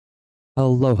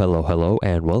Hello, hello, hello,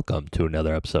 and welcome to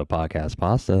another episode of Podcast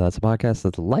Pasta. That's a podcast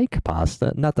that's like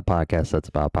pasta, not the podcast that's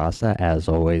about pasta. As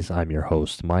always, I'm your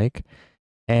host, Mike.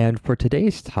 And for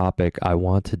today's topic, I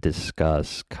want to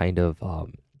discuss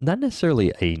not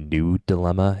necessarily a new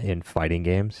dilemma in fighting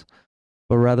games,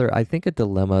 but rather I think a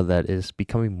dilemma that is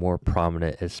becoming more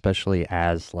prominent, especially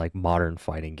as like modern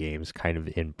fighting games kind of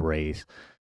embrace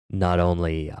not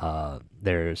only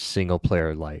their single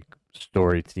player like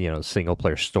story, single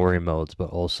player story modes, but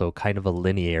also kind of a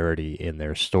linearity in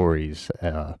their stories.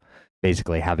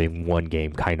 Basically, having one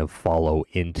game kind of follow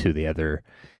into the other,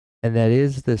 and that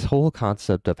is this whole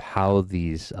concept of how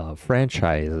these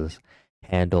franchises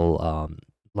handle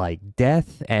like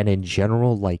death and in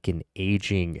general like an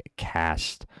aging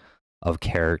cast of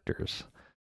characters.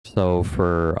 So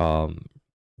for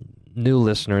new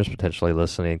listeners potentially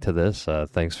listening to this,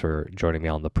 thanks for joining me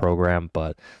on the program.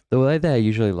 But the way that I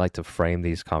usually like to frame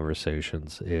these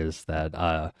conversations is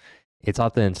that it's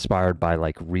often inspired by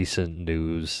like recent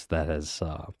news that has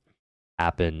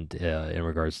happened in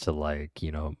regards to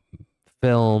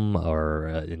film or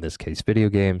in this case video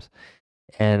games.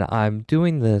 And I'm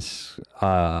doing this,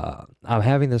 I'm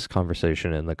having this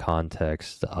conversation in the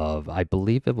context of, I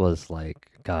believe it was the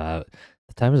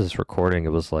time of this recording,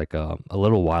 it was like a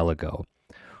little while ago.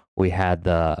 We had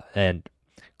and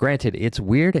granted, it's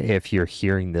weird if you're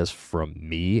hearing this from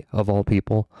me, of all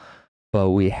people, but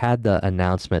we had the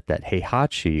announcement that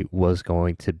Heihachi was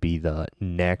going to be the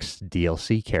next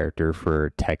DLC character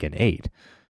for Tekken 8.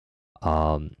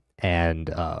 And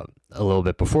a little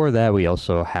bit before that, we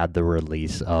also had the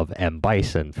release of M.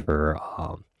 Bison for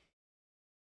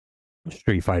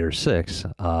Street Fighter 6.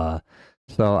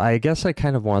 So I guess I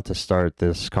kind of want to start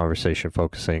this conversation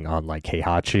focusing on like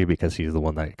Heihachi because he's the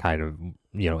one that kind of,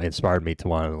 inspired me to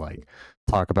want to like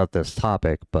talk about this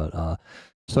topic. But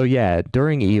so yeah,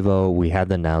 during Evo, we had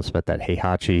the announcement that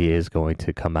Heihachi is going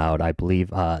to come out. I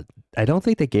believe I don't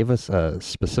think they gave us a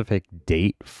specific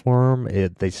date for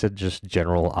him. They said just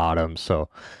general autumn. So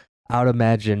I would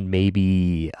imagine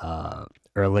maybe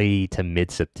early to mid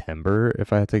September,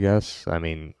 if I had to guess. I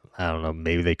mean, I don't know.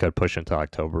 Maybe they could push into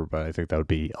October, but I think that would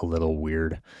be a little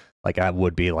weird. Like that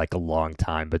would be like a long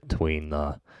time between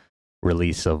the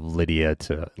release of Lydia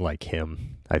to like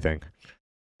him, I think.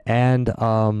 And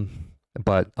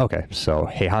but okay, so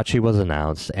Heihachi was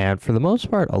announced, and for the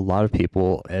most part, a lot of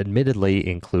people, admittedly,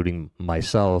 including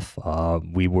myself, are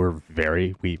very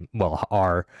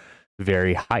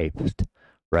hyped,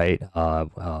 right?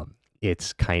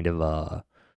 It's kind of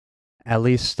at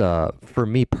least for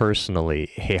me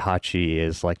personally, Heihachi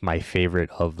is like my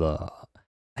favorite of the.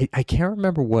 I can't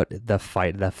remember what the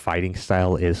fighting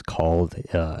style is called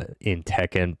in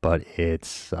Tekken, but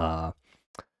it's I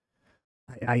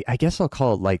guess I'll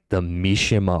call it like the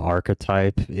Mishima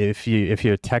archetype. If you're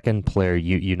a Tekken player,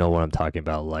 you know what I'm talking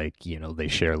about. Like they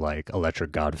share like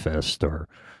Electric Godfist or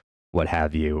what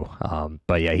have you.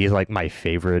 But yeah, he's like my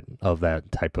favorite of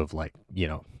that type of like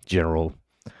general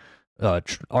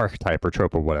archetype or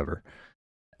trope or whatever.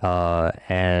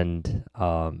 And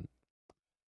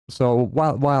So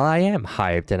while I am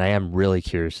hyped and I am really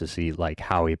curious to see like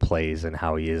how he plays and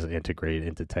how he is integrated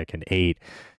into Tekken 8,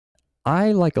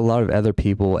 I, like a lot of other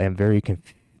people, am very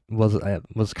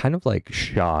was kind of like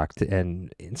shocked,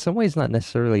 and in some ways, not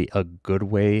necessarily a good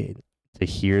way to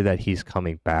hear that he's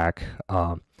coming back.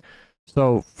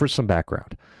 So for some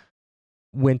background,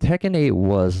 when Tekken 8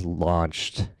 was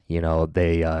launched,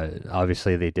 they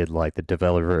obviously they did like the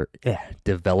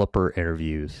developer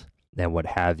interviews and what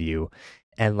have you.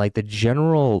 And like the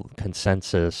general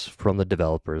consensus from the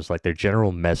developers, like their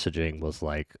general messaging was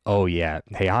like, "Oh yeah,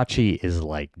 Heihachi is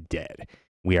like dead.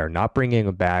 We are not bringing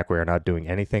him back. We are not doing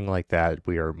anything like that.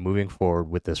 We are moving forward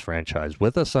with this franchise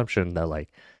with the assumption that like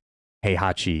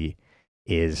Heihachi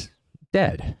is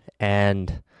dead."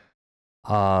 And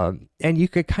you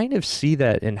could kind of see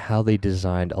that in how they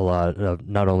designed a lot of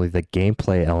not only the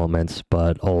gameplay elements,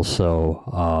 but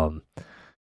also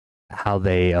how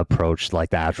they approached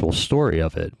like the actual story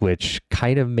of it, which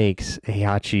kind of makes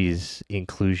Heihachi's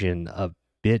inclusion a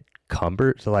bit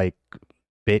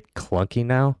bit clunky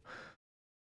now.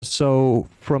 So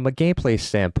from a gameplay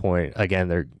standpoint,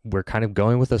 again, we're kind of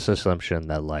going with this assumption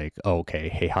that like, okay,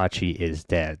 Heihachi is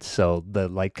dead. So the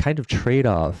like kind of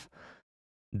trade-off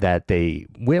that they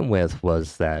went with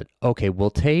was that okay, we'll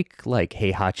take like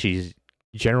Heihachi's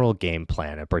general game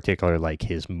plan, in particular like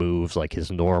his moves, like his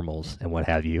normals and what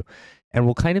have you, and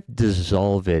we'll kind of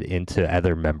dissolve it into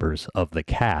other members of the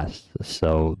cast.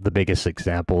 So the biggest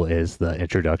example is the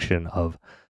introduction of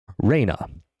Reina.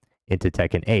 into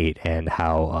Tekken 8, and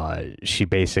how she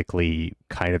basically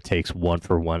kind of takes one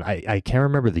for one. I can't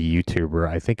remember the YouTuber.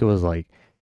 I think it was like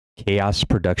Chaos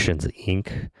Productions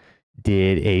Inc.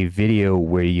 did a video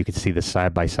where you could see the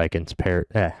side by side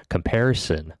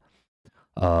comparison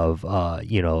of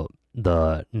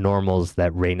the normals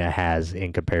that Reina has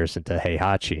in comparison to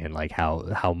Heihachi, and like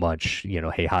how much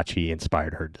Heihachi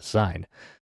inspired her design.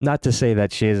 Not to say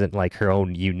that she isn't like her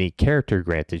own unique character,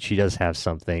 granted, she does have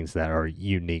some things that are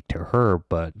unique to her,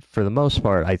 but for the most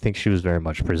part, I think she was very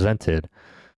much presented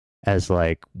as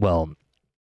like, well,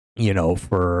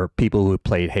 for people who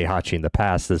played Heihachi in the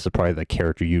past, this is probably the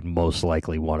character you'd most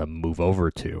likely want to move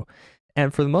over to.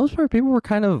 And for the most part, people were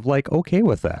kind of like okay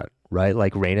with that, right?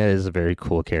 Like Reina is a very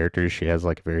cool character. She has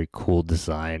like a very cool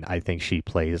design. I think she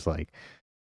plays like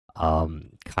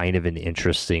kind of an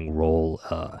interesting role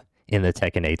in the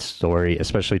Tekken 8 story,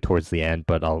 especially towards the end,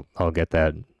 but I'll get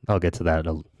to that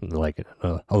a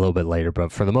little bit later.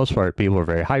 But for the most part, people are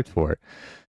very hyped for it.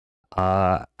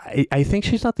 I think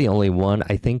she's not the only one.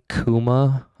 I think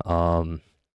Kuma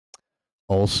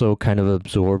also kind of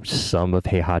absorbed some of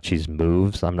Heihachi's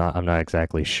moves. I'm not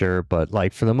exactly sure, but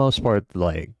like for the most part,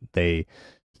 like I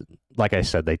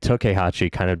said, they took Heihachi,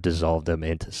 kind of dissolved them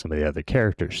into some of the other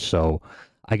characters. So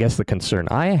I guess the concern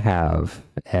I have,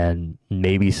 and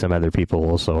maybe some other people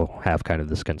also have kind of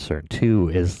this concern too,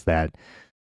 is that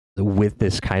with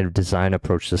this kind of design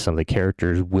approach to some of the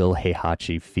characters, will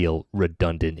Heihachi feel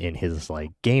redundant in his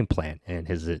like game plan and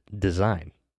his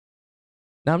design?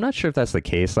 Now, I'm not sure if that's the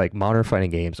case. Like, modern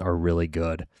fighting games are really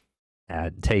good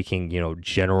at taking,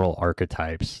 general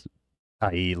archetypes,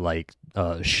 i.e., like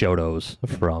Shotos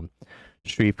from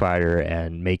Street Fighter,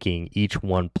 and making each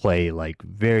one play like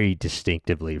very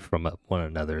distinctively from one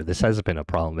another. This hasn't been a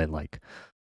problem in like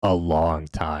a long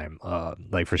time.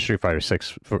 Like for Street Fighter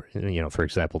 6, for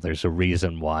example, there's a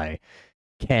reason why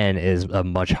Ken is a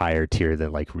much higher tier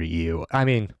than like Ryu. I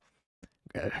mean,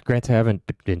 granted, I haven't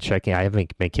been checking. I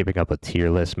haven't been keeping up with tier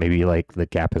lists. Maybe like the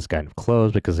gap has kind of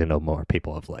closed because I know more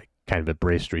people have like kind of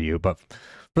embraced Ryu. But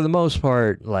for the most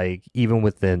part, like even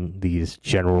within these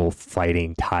general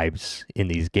fighting types in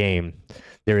these games,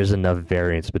 there is enough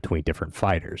variance between different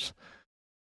fighters.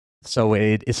 So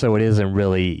it isn't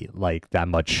really like that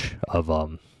much of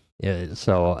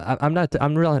So I'm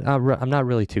not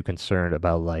really too concerned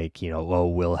about like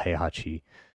will Heihachi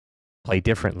play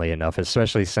differently enough,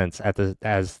 especially since at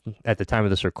the time of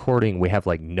this recording we have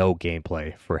like no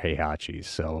gameplay for Heihachi.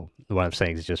 So what I'm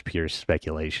saying is just pure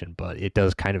speculation, but it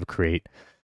does kind of create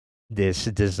this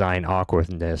design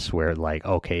awkwardness where like,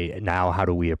 okay, now how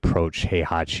do we approach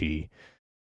Heihachi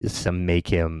to make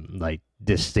him like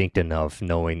distinct enough,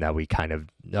 knowing that we kind of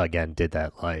again did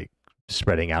that like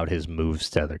spreading out his moves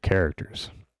to other characters.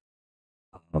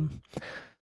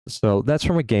 So that's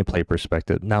from a gameplay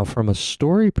perspective. Now, from a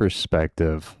story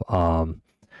perspective,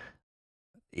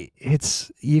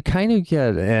 it's you kind of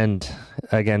get, and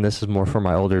again, this is more for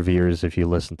my older viewers. If you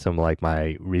listen to like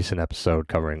my recent episode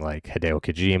covering like Hideo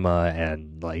Kojima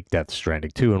and like Death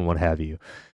Stranding 2 and what have you,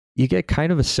 you get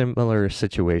kind of a similar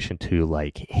situation to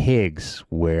like Higgs,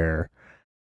 where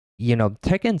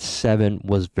Tekken 7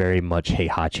 was very much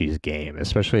Heihachi's game,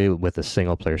 especially with the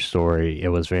single player story. It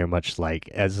was very much like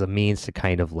as a means to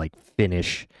kind of like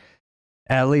finish,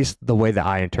 at least the way that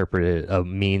I interpret it, a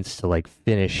means to like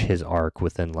finish his arc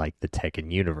within like the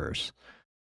Tekken universe.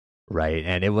 Right.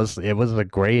 And it was a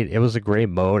great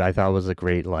mode. I thought it was a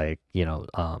great like,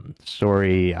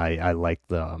 story. I liked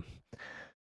the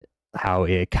how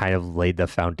it kind of laid the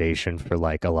foundation for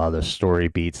like a lot of the story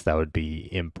beats that would be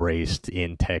embraced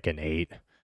in Tekken 8.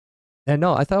 And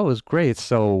no, I thought it was great.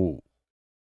 So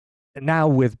now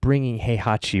with bringing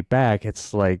Heihachi back,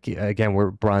 it's like, again,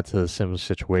 we're brought to a similar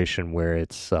situation where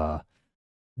it's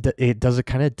it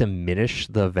kind of diminish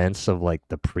the events of like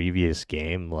the previous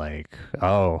game. Like,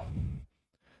 oh,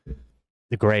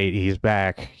 great, he's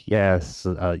back. Yes,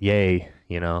 yay,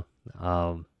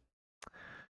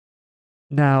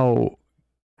 Now,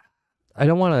 I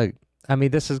don't want to. I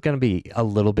mean, this is going to be a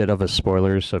little bit of a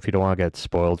spoiler, so if you don't want to get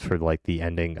spoiled for like the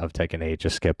ending of Tekken 8,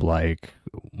 just skip like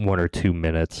 1 or 2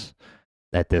 minutes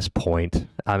at this point.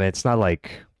 I mean, it's not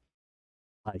like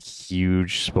a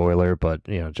huge spoiler, but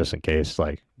just in case,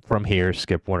 like from here,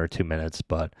 skip 1 or 2 minutes.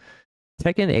 But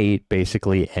Tekken 8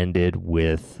 basically ended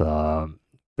with, for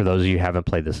those of you who haven't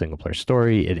played the single player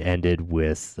story, it ended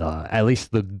with at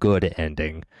least the good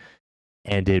ending.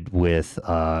 Ended with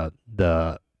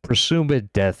the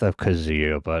presumed death of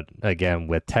Kazuya, but again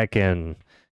with Tekken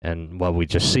and what we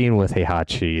just seen with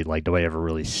Heihachi, like nobody ever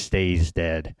really stays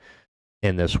dead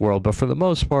in this world. But for the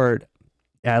most part,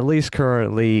 at least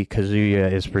currently,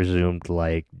 Kazuya is presumed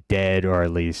like dead or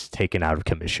at least taken out of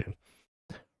commission,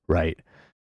 right?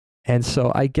 And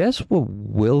so I guess what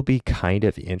will be kind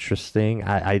of interesting,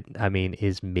 I mean,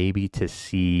 is maybe to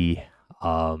see,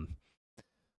 um,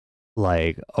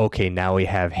 like, okay, now we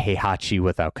have Heihachi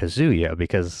without Kazuya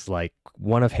because like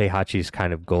one of Heihachi's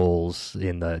kind of goals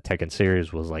in the Tekken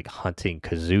series was like hunting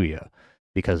Kazuya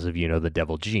because of the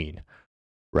devil gene,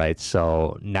 right?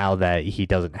 So now that he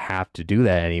doesn't have to do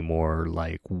that anymore,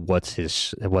 like what's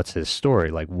his story?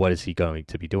 Like what is he going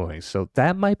to be doing? So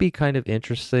that might be kind of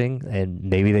interesting, and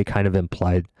maybe they kind of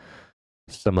implied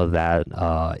some of that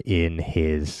in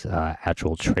his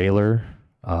actual trailer.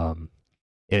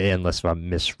 Unless I'm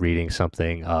misreading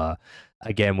something.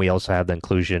 Again, we also have the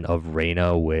inclusion of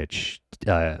Reina, which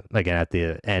again at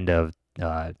the end of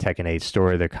Tekken 8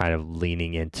 story, they're kind of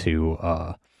leaning into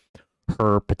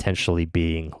her potentially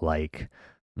being like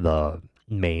the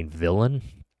main villain,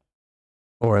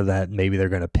 or that maybe they're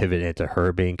going to pivot into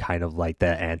her being kind of like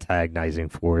that antagonizing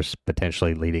force,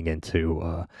 potentially leading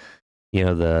into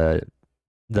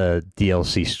the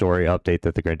DLC story update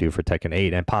that they're going to do for Tekken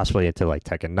 8 and possibly into like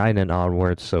Tekken 9 and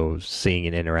onwards. So seeing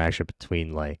an interaction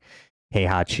between like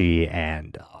Heihachi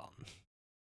and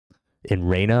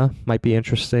Reina might be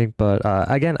interesting. But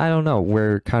again, I don't know.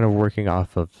 We're kind of working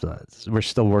off of we're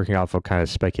still working off of kind of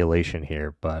speculation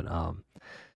here. But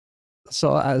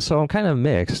so I'm kind of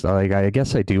mixed. Like I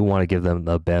guess I do want to give them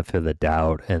the benefit of the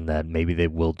doubt, and that maybe they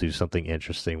will do something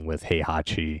interesting with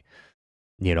Heihachi,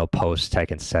 post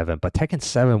Tekken 7. But Tekken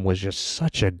 7 was just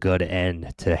such a good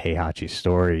end to Heihachi's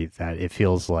story that it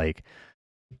feels like,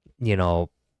 you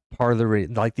know, part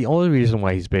of like the only reason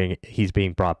why he's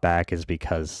being brought back is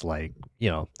because like,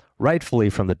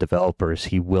 rightfully from the developers,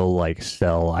 he will like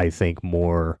sell, I think,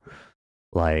 more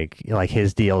like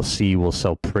his DLC will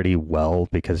sell pretty well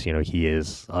because, he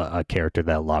is a character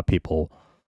that a lot of people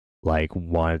like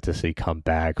wanted to see come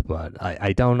back. But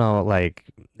I don't know, like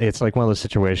it's like one of those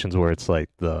situations where it's like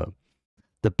the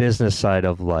business side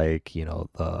of like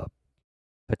the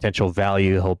potential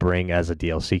value he'll bring as a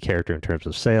DLC character in terms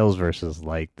of sales versus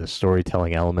like the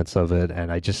storytelling elements of it,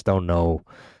 and I just don't know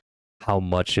how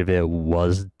much of it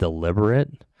was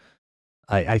deliberate.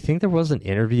 I think there was an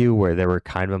interview where they were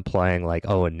kind of implying like,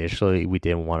 oh, initially we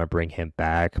didn't want to bring him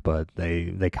back, but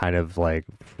they kind of like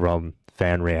from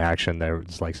fan reaction, there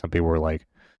was like some people were like,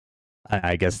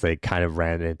 I guess they kind of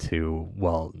ran into,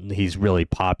 well, he's really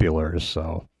popular,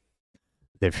 so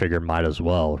they figured might as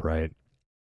well, right?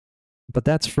 But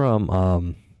that's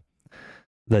from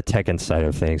the Tekken side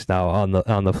of things. Now on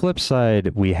the flip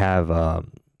side, we have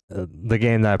the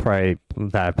game that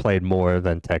I played more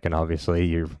than Tekken. Obviously,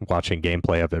 you're watching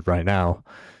gameplay of it right now.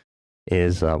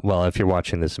 Is well, if you're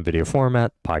watching this in video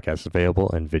format, podcast available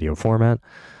in video format.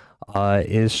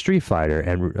 Is Street Fighter,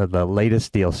 and the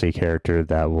latest DLC character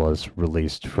that was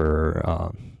released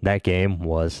for that game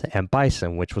was M.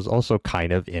 Bison, which was also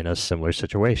kind of in a similar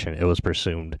situation. It was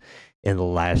presumed in the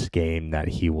last game that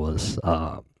he was,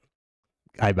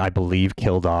 I believe,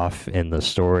 killed off in the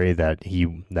story that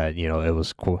it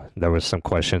was there was some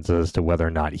questions as to whether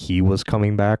or not he was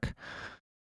coming back.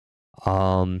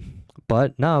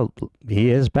 But no,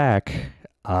 he is back.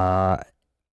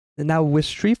 Now with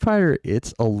Street Fighter,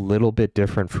 it's a little bit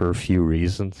different for a few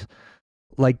reasons.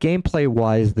 Like gameplay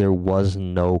wise, there was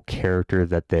no character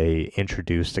that they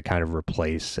introduced to kind of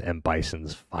replace M.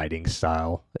 Bison's fighting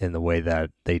style in the way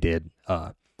that they did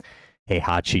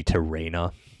Heihachi to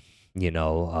Reina.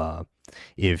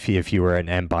 If you were an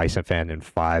M. Bison fan in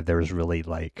 5, there was really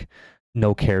like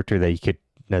no character that you could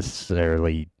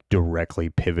necessarily directly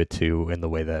pivot to in the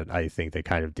way that I think they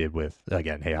kind of did with,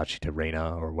 again, Heihachi to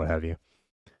Reina or what have you.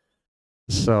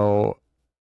 So,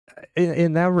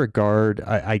 in that regard,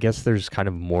 I guess there's kind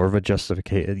of more of a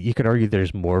justification. You could argue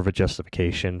there's more of a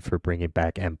justification for bringing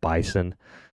back M. Bison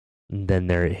than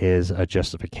there is a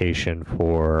justification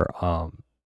for,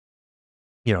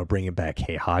 bringing back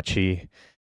Heihachi.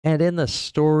 And in the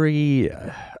story,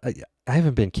 I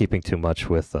haven't been keeping too much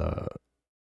with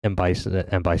M.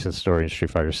 Bison's story in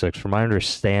Street Fighter 6. From my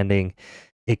understanding,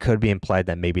 it could be implied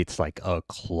that maybe it's like a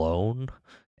clone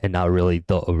and not really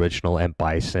the original M.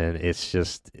 Bison. It's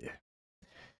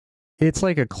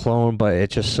like a clone, but it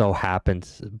just so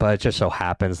happens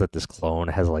that this clone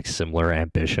has like similar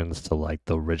ambitions to like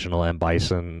the original M.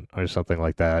 Bison or something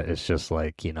like that. It's just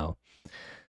like, they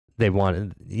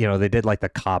did like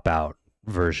the cop out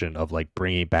version of like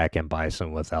bringing back M.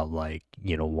 Bison without like,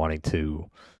 wanting to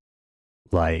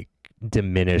like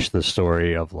diminish the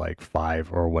story of like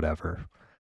 5 or whatever.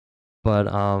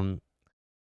 But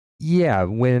yeah,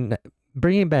 when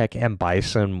bringing back M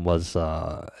Bison was,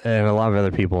 and a lot of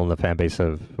other people in the fan base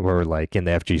were like in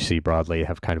the FGC broadly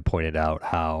have kind of pointed out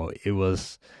how it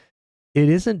wasn't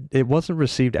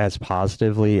received as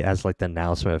positively as like the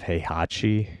announcement of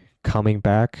Heihachi coming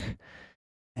back,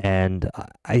 and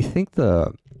I think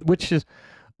which is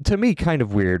to me kind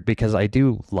of weird because I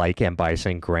do like M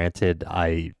Bison. Granted,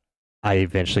 I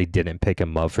eventually didn't pick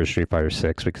him up for Street Fighter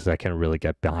 6 because I couldn't really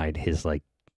get behind his like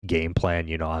game plan.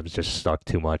 I'm just stuck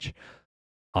too much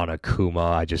on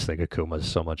Akuma. I just think Akuma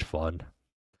is so much fun.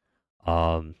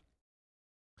 Um,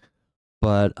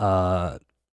 but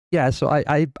yeah. So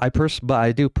but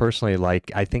I do personally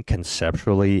like. I think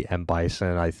conceptually, M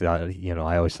Bison. I thought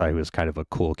I always thought he was kind of a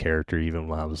cool character, even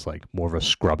when I was like more of a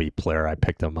scrubby player. I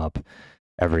picked him up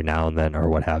every now and then or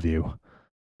what have you.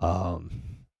 Um,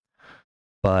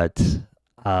 but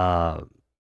uh,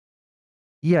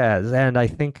 yeah, and I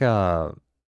think I'm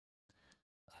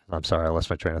sorry, I lost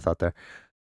my train of thought there.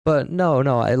 But no,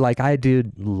 I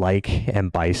did like M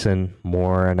Bison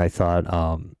more, and I thought,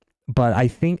 but I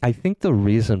think the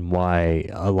reason why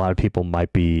a lot of people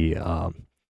might be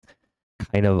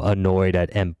kind of annoyed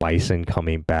at M Bison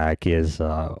coming back is,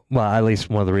 well, at least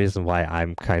one of the reasons why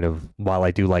I'm kind of, while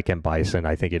I do like M Bison,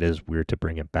 I think it is weird to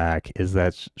bring it back, is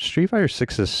that Street Fighter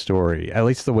Six's story, at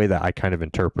least the way that I kind of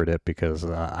interpret it, because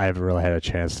I haven't really had a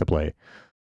chance to play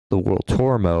the World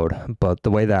Tour mode, but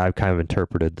the way that I've kind of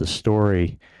interpreted the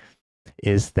story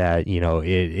is that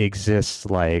it exists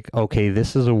like, okay,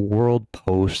 this is a world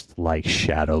post like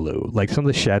Shadowloo, like some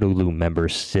of the Shadowloo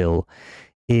members still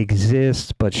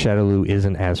exist, but Shadowloo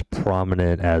isn't as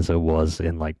prominent as it was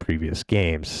in like previous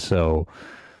games. So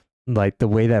like the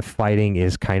way that fighting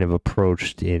is kind of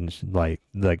approached in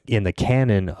in the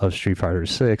canon of Street Fighter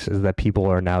 6 is that people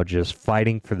are now just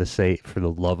fighting for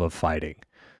the love of fighting,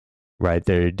 right?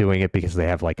 They're doing it because they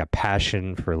have like a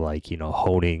passion for like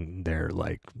honing their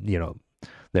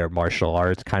their martial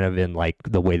arts, kind of in like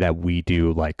the way that we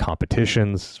do like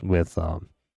competitions with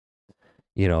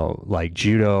like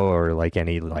judo or like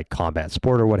any like combat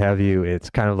sport or what have you. It's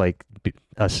kind of like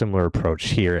a similar approach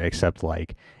here, except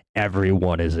like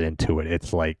everyone is into it.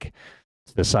 It's like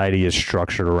society is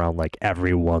structured around like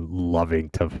everyone loving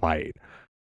to fight,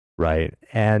 right?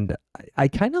 And I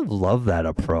kind of love that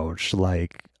approach.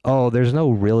 Like, oh, there's no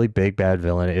really big bad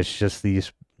villain. It's just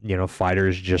these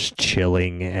fighters just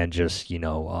chilling and just yeah,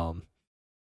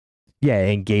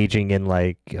 engaging in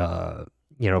like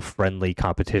friendly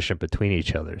competition between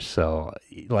each other. So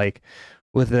like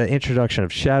with the introduction of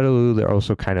Shadowloo, they're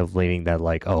also kind of leaning that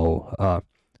like, or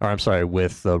I'm sorry,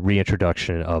 with the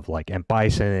reintroduction of like M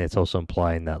Bison, it's also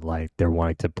implying that like they're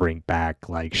wanting to bring back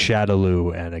like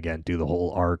Shadowloo and again do the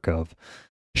whole arc of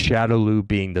Shadowloo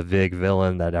being the big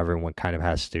villain that everyone kind of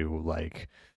has to like,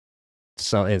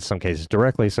 so in some cases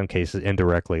directly, some cases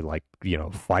indirectly, like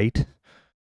fight.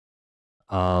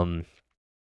 Um,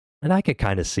 and I could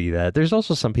kind of see that. There's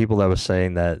also some people that was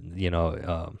saying that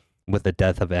with the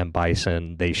death of M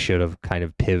Bison, they should have kind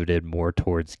of pivoted more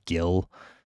towards Gil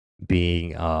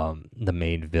being the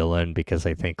main villain, because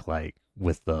I think like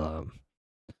with the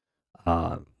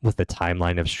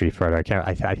timeline of Street Fighter,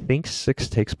 I think 6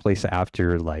 takes place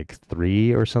after like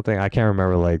 3 or something. I can't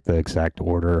remember like the exact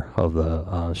order of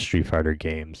the Street Fighter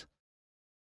games.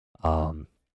 Um,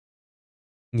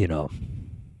 you know,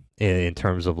 in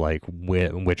terms of like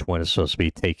which one is supposed to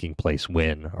be taking place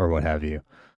when or what have you.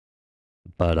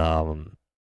 But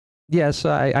yeah,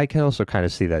 so I can also kind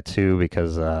of see that too,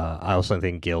 because I also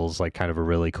think Gil's like kind of a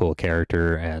really cool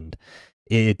character, and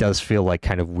it does feel like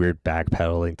kind of weird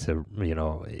backpedaling to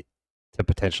to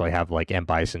potentially have like M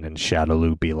Bison and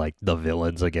Shadowloo be like the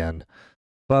villains again.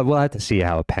 But we'll have to see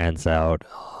how it pans out.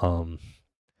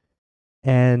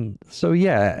 And so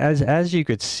yeah, as you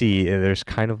could see, there's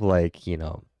kind of like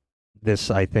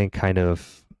this, I think, kind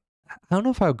of, I don't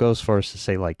know if I would go as far as to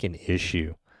say like an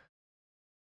issue,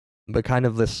 but kind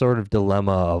of this sort of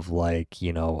dilemma of like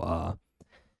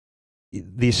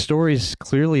these stories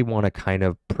clearly want to kind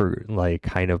of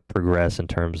progress in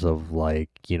terms of like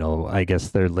I guess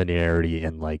their linearity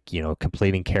and like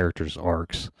completing characters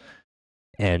arcs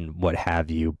and what have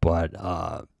you,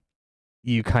 but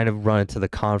you kind of run into the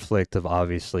conflict of,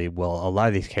 obviously, well, a lot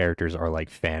of these characters are like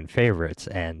fan favorites,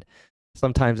 and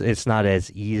sometimes it's not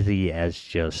as easy as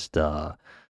just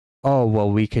oh, well,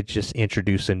 we could just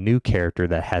introduce a new character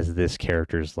that has this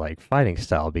character's like fighting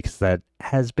style, because that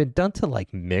has been done to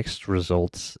like mixed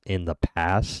results in the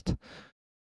past.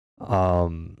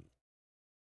 Um,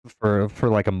 for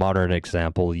like a modern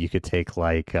example, you could take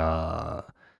like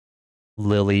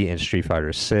Lily in Street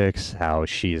Fighter 6, how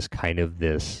she is kind of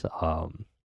this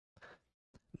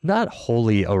not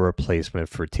wholly a replacement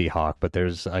for T-Hawk, but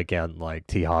there's again like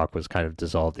T-Hawk was kind of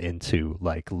dissolved into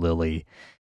like Lily,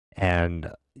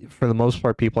 and for the most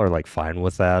part, people are like fine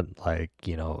with that. Like,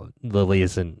 Lily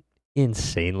isn't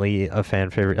insanely a fan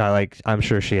favorite. I'm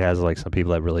sure she has like some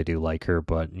people that really do like her,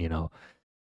 but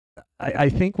I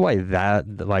think why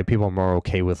people are more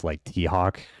okay with like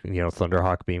T-Hawk,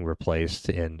 Thunderhawk being replaced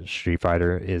in Street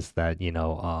Fighter is that,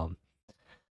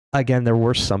 again, there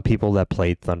were some people that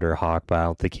played Thunderhawk, but I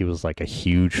don't think he was like a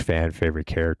huge fan favorite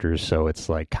character, so it's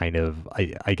like kind of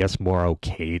I guess more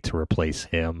okay to replace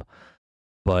him.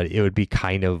 But it would be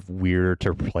kind of weird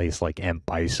to replace like M.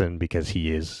 Bison because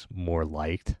he is more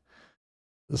liked.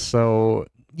 So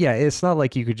yeah, it's not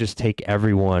like you could just take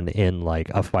everyone in like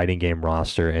a fighting game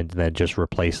roster and then just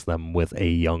replace them with a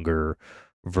younger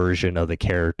version of the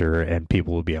character and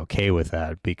people would be okay with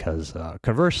that because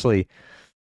conversely,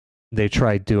 they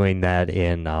tried doing that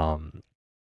in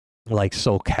like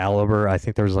Soul Calibur. I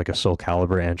think there was like a Soul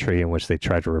Calibur entry in which they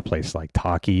tried to replace like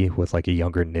Taki with like a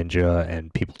younger ninja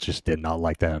and people just did not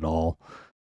like that at all.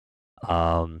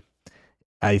 Um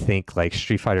I think like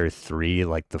Street Fighter 3,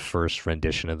 like the first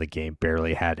rendition of the game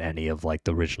barely had any of like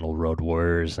the original Road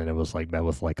Warriors and it was like met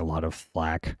with like a lot of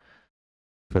flack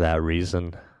for that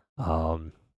reason.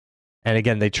 Um and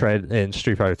again they tried in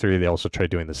Street Fighter 3 they also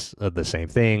tried doing this the same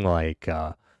thing like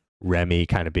Remy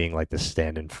kind of being like the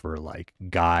stand-in for like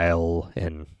Guile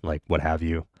and like what have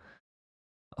you.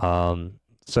 Um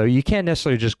so you can't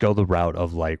necessarily just go the route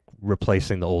of like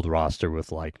replacing the old roster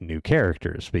with like new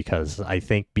characters because I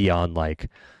think beyond like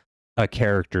a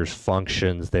character's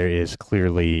functions, there is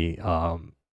clearly,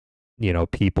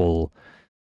 people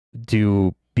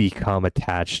do become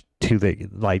attached to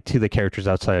the characters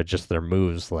outside of just their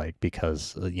moves, like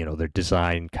because their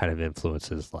design kind of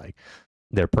influences like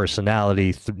their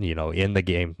personality, in the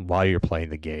game while you're playing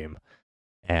the game,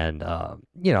 and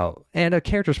and a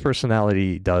character's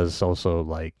personality does also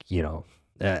like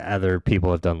other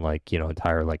people have done like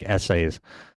entire like essays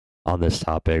on this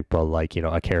topic, but like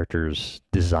a character's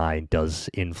design does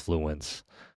influence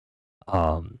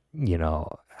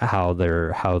how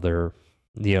they're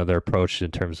they're approached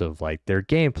in terms of like their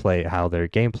gameplay, how their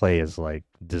gameplay is like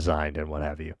designed and what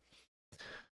have you.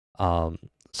 um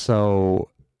so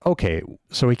okay,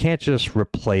 so we can't just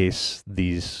replace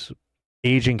these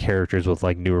aging characters with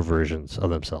like newer versions of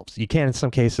themselves. You can in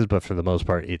some cases, but for the most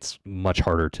part it's much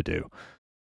harder to do.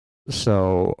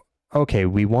 So, okay,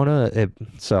 we want to.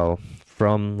 So,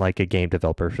 from like a game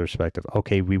developer perspective,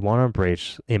 okay, we want to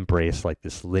embrace like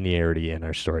this linearity in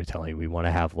our storytelling. We want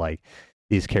to have like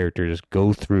these characters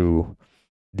go through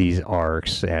these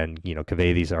arcs and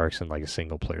convey these arcs in like a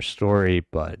single player story.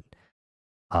 But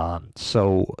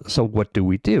so what do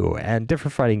we do? And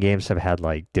different fighting games have had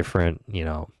like different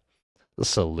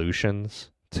solutions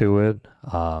to it.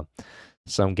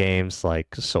 Some games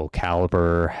like Soul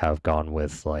Calibur have gone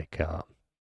with like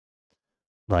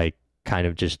kind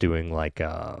of just doing like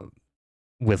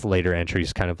with later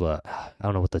entries, kind of a I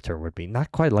don't know what the term would be,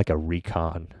 not quite like a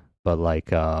recon, but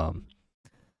like a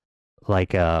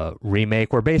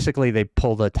remake where basically they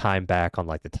pull the time back on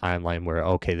like the timeline where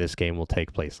okay this game will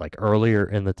take place like earlier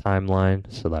in the timeline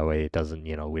so that way it doesn't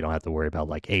we don't have to worry about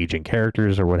like aging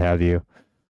characters or what have you.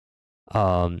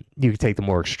 You can take the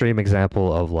more extreme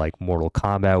example of like Mortal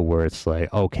Kombat, where it's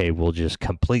like, okay, we'll just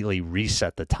completely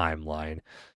reset the timeline.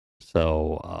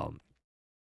 So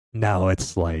now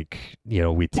it's like,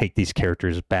 we take these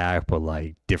characters back, but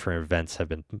like different events have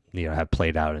been, have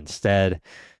played out instead.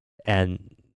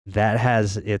 And that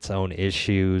has its own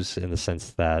issues in the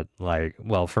sense that, like,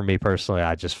 well, for me personally,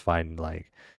 I just find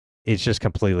like it's just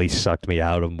completely sucked me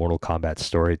out of Mortal Kombat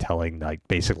storytelling. Like,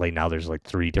 basically, now there's like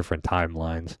three different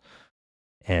timelines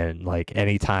and like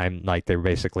anytime like they're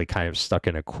basically kind of stuck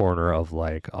in a corner of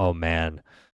like oh man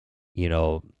you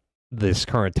know this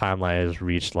current timeline has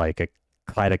reached like a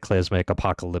cataclysmic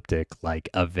apocalyptic like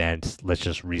event, let's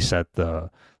just reset the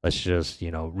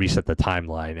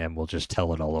timeline and we'll just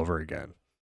tell it all over again.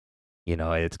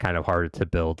 It's kind of hard to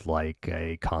build like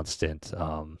a constant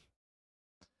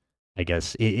I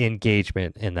guess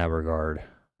engagement in that regard,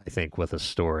 I think, with a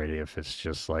story if it's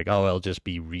just like oh it'll just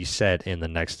be reset in the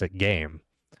next game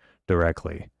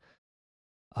directly.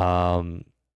 Um,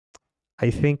 I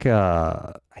think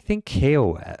KO.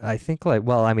 I think like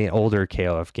well, I mean, older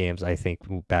KOF games. I think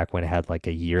back when it had like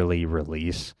a yearly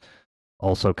release,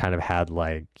 also kind of had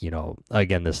like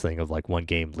again this thing of like one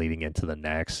game leading into the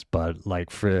next. But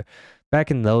like for back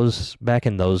in those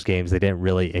games, they didn't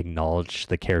really acknowledge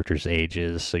the characters'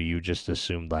 ages, so you just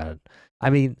assumed that. I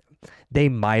mean, they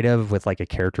might have with like a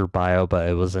character bio, but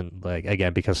it wasn't like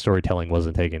again because storytelling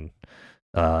wasn't taken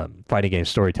fighting game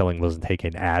storytelling wasn't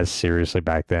taken as seriously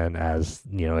back then as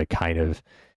it kind of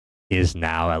is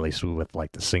now, at least with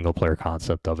like the single player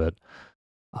concept of it.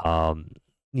 Um,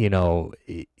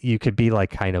 you could be like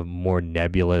kind of more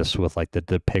nebulous with like the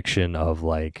depiction of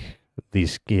like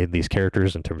these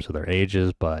characters in terms of their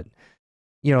ages, but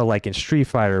like in Street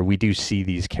Fighter, we do see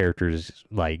these characters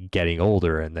like getting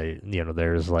older, and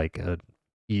there's like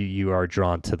you are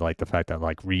drawn to like the fact that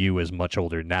like Ryu is much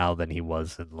older now than he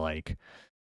was in like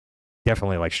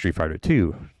definitely like Street Fighter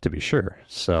 2, to be sure.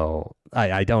 So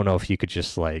I don't know if you could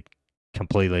just like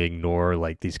completely ignore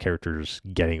like these characters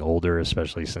getting older,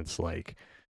 especially since like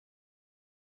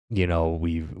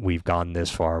we've gone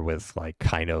this far with like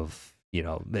kind of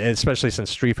especially since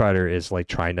Street Fighter is like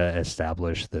trying to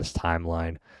establish this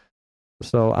timeline.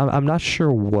 So I'm not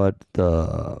sure what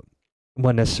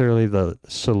necessarily the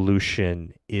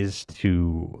solution is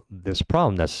to this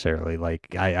problem necessarily.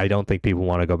 Like I don't think people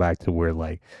want to go back to where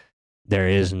like there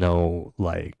is no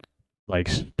like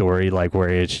story, like where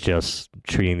it's just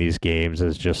treating these games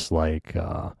as just like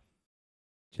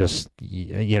just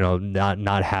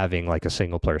not having like a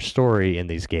single player story in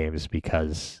these games,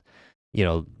 because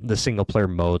the single player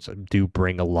modes do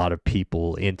bring a lot of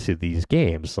people into these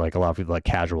games. Like a lot of people, like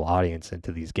casual audience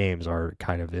into these games, are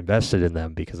kind of invested in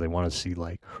them because they want to see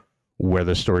like where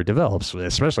the story develops,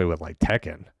 especially with like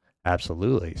Tekken.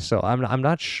 Absolutely. So I'm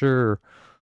not sure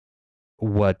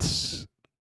what's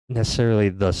necessarily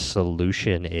the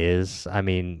solution is. I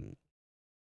mean,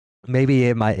 maybe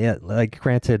it might, like,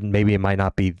 granted, maybe it might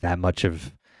not be that much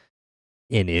of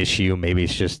an issue. Maybe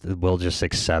it's just we'll just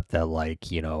accept that like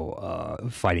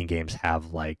fighting games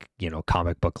have like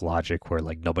comic book logic where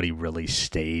like nobody really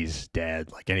stays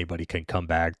dead. Like anybody can come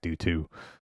back due to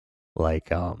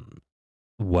like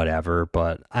whatever.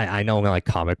 But I know in like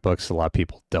comic books, a lot of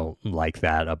people don't like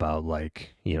that about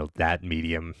like that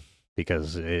medium,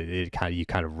 because it kind of you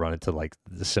kind of run into like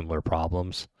the similar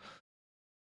problems.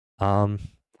 Um,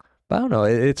 but I don't know.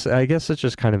 I guess it's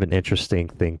just kind of an interesting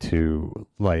thing to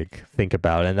like think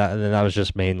about, and that was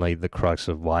just mainly the crux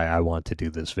of why I want to do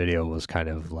this video, was kind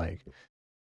of like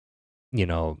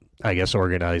I guess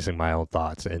organizing my own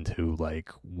thoughts into like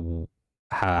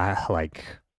how like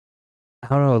I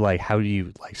don't know, like how do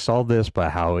you like solve this,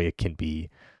 but how it can be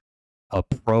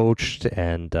approached.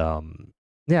 And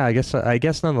yeah, I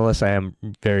guess nonetheless I am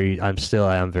very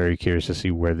curious to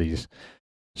see where these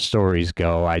stories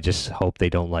go. I just hope they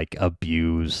don't like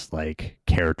abuse like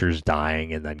characters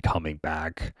dying and then coming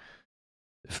back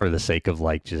for the sake of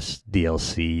like just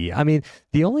DLC. I mean,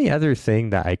 the only other thing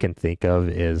that I can think of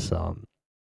is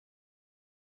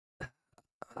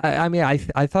I mean,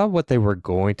 I thought what they were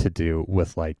going to do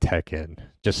with like Tekken,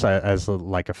 just as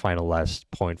like a final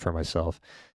last point for myself,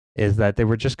 is that they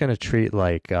were just going to treat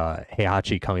like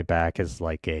Heihachi coming back as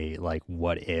like a like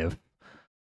what if,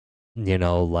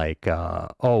 like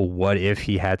oh, what if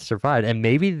he had survived? And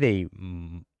maybe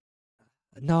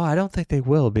no, I don't think they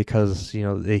will, because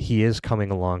he is coming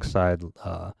alongside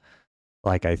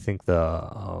like I think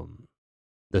the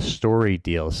story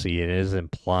DLC, and it is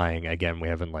implying, again, we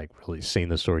haven't like really seen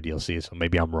the story DLC, so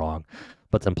maybe I'm wrong,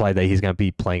 but it's implied that he's going to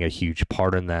be playing a huge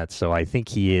part in that. So I think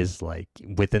he is like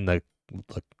within the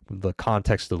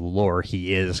context of the lore,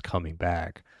 he is coming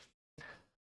back.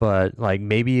 But like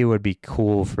maybe it would be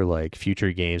cool for like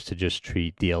future games to just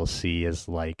treat DLC as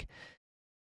like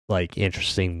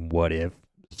interesting what if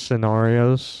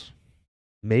scenarios.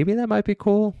 Maybe that might be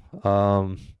cool.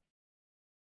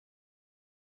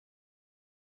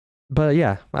 But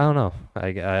yeah, I don't know.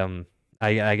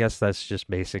 I guess that's just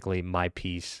basically my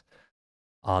piece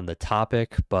on the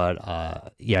topic.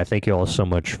 But yeah, thank you all so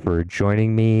much for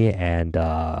joining me, and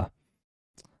I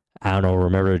don't know,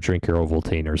 remember to drink your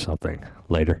Ovaltine or something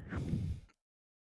later.